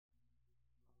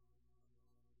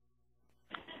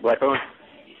Black on.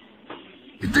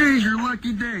 Today's your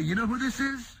lucky day. You know who this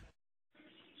is?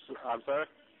 I'm sorry?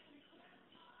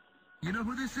 You know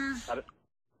who this is?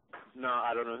 No,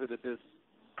 I don't know who this is.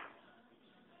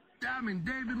 Diamond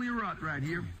David Lee Roth right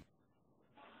here.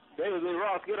 David Lee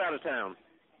Roth, get out of town.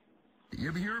 You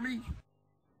ever hear me?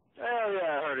 Hell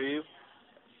yeah, I heard of you.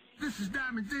 This is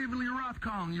Diamond David Lee Roth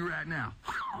calling you right now.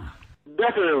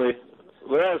 Definitely.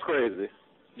 Well, that's crazy.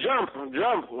 Jump,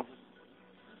 jump.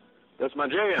 That's my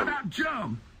jam. How about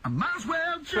jump? I might as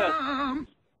well jump.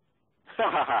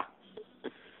 How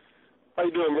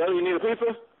you doing, brother? You need a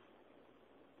pizza?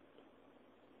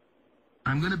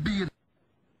 I'm gonna be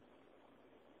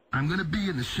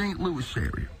in the St. Louis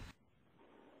area.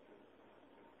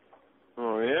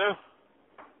 Oh yeah.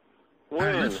 When? All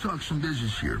right, let's talk some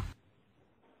business here.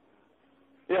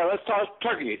 Yeah, let's talk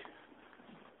turkey.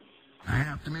 I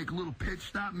have to make a little pit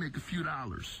stop and make a few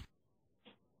dollars.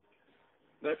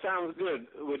 That sounds good.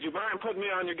 Would you mind putting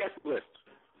me on your guest list?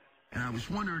 And I was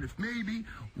wondering if maybe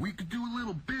we could do a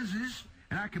little business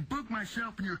and I could book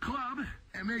myself in your club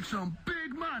and make some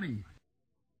big money.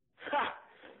 Ha!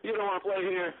 You don't want to play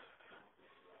here.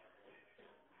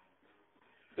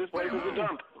 This place is a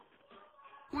dump.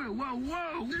 Whoa, whoa,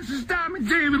 whoa! This is Diamond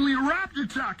David Lee Roth you're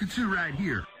talking to right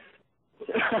here.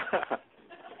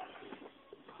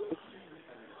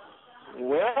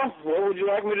 Well, what would you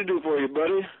like me to do for you,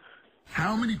 buddy?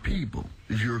 How many people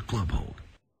does your club hold?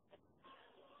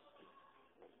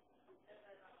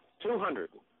 200.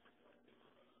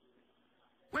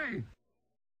 Wait.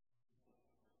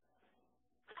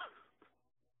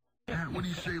 What do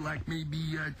you say, like maybe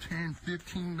 $10,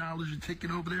 $15 a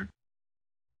ticket over there?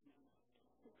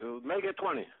 Make it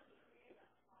 20.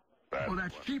 Oh,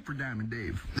 that's cheaper, Diamond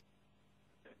Dave.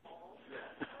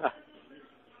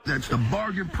 That's the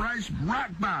bargain price,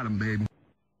 rock bottom, baby.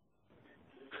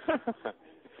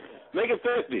 Make it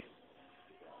 50.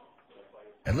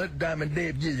 And let Diamond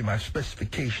Dave give you my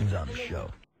specifications on the show.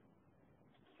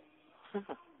 All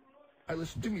right,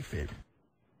 listen, do me a favor.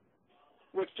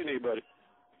 What you need, buddy?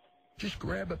 Just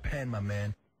grab a pen, my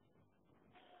man.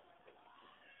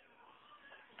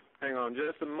 Hang on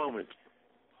just a moment.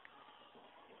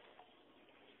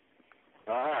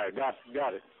 All right, got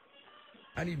it.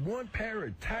 I need one pair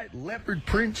of tight leopard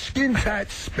print, skin-tight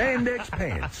spandex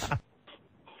pants.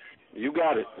 You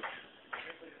got it.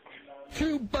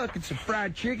 2 buckets of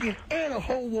fried chicken and a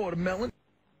whole watermelon.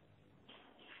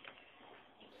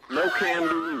 No can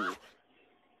do.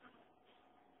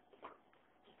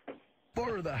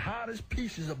 4 of the hottest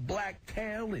pieces of black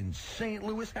tail in St.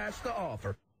 Louis has to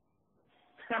offer.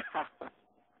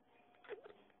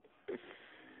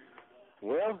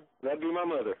 Well, that'd be my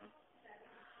mother.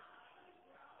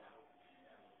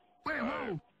 Wait,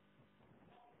 whoa.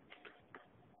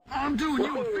 I'm doing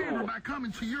you a favor by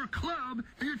coming to your club,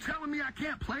 and you're telling me I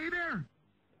can't play there?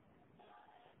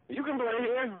 You can play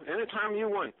here anytime you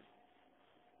want.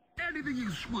 Anything you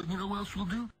know what else we'll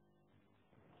do?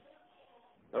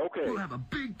 Okay. We'll have a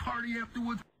big party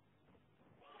afterwards.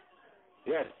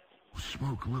 Yes. We'll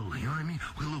smoke a little, you know what I mean?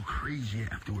 We're a little crazy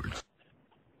afterwards.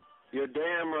 You're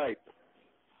damn right.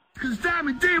 Because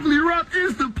Diamond David Lee Roth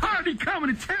is the party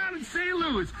coming to town in St.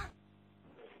 Louis.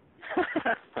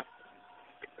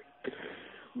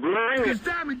 Bring it. Because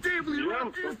Diamond David Lee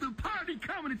Roth is the party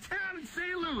coming to town in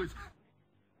St. Louis.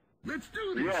 Let's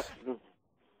do this. Yes.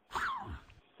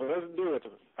 Well, let's do it.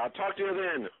 I'll talk to you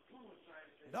then.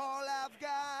 And all I've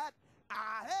got,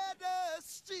 I had to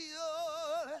steal.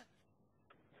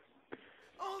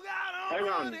 Oh, God, Hang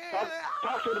on.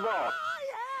 Talk to the boss. Oh,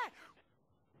 yeah.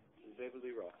 David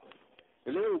Lee Roth.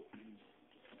 Hello.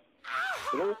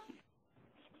 Hello.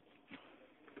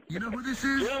 You know who this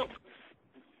is? Jump.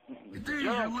 Today's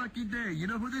your lucky day. You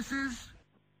know who this is?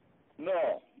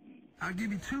 No. I'll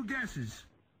give you 2 guesses.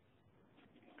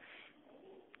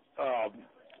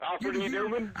 Alfred E.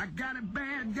 Newman. I got it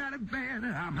bad.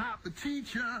 I'm hot for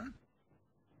teacher.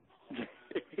 I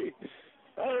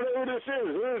don't know who this is.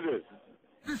 Who is this?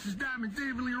 This is Diamond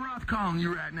David Lee Roth calling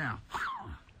you right now.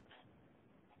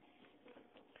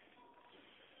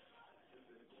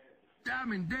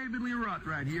 Diamond David Lee Roth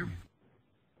right here.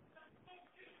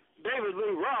 David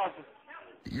Lee Roth.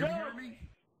 You hear me?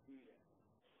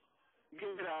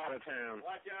 Get out of town.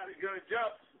 Watch out, he's gonna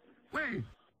jump. Wait.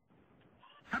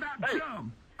 How about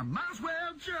jump? I might as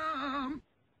well jump.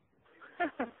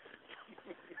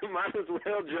 You might as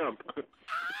well jump.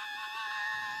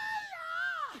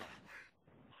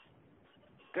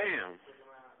 Damn.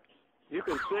 You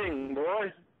can sing,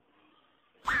 boy.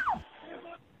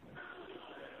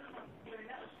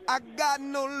 I got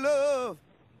no love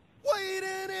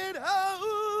waiting at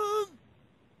home.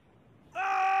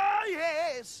 Oh,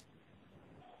 yes.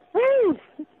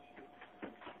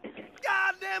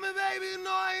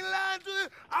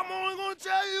 I'm only gonna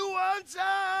tell you one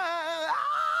time.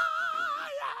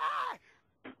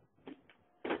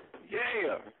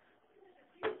 Yeah.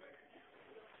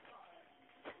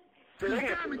 This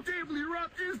Diamond Dave Lee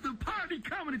Roth is the party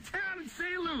coming to town in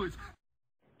St. Louis.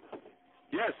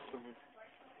 Yes.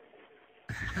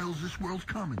 The hell's this world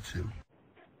coming to?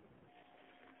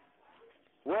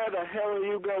 Where the hell are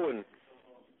you going?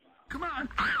 Come on,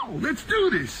 ow, let's do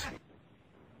this.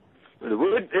 The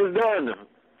wood is done.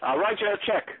 I'll write you a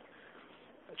check.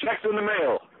 Check's in the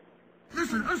mail.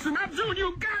 Listen, I'm doing you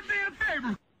a goddamn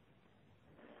favor.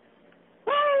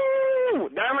 Woo!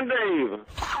 Diamond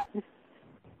Dave.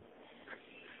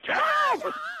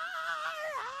 Jump!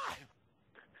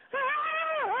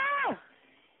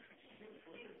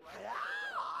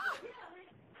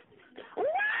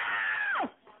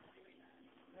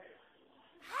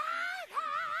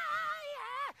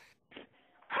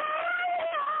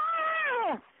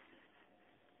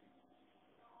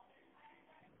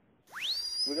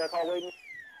 We got a call waiting?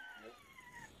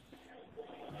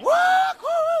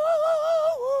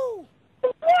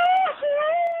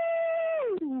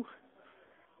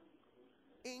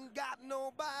 Ain't got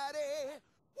nobody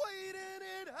waiting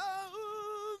at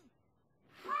home.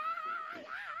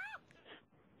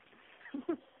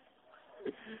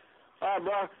 All right,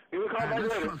 bro. Give me a call back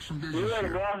Let's later. talk some See you business later,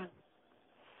 here. bro.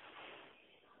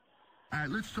 All right,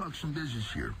 let's talk some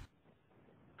business here.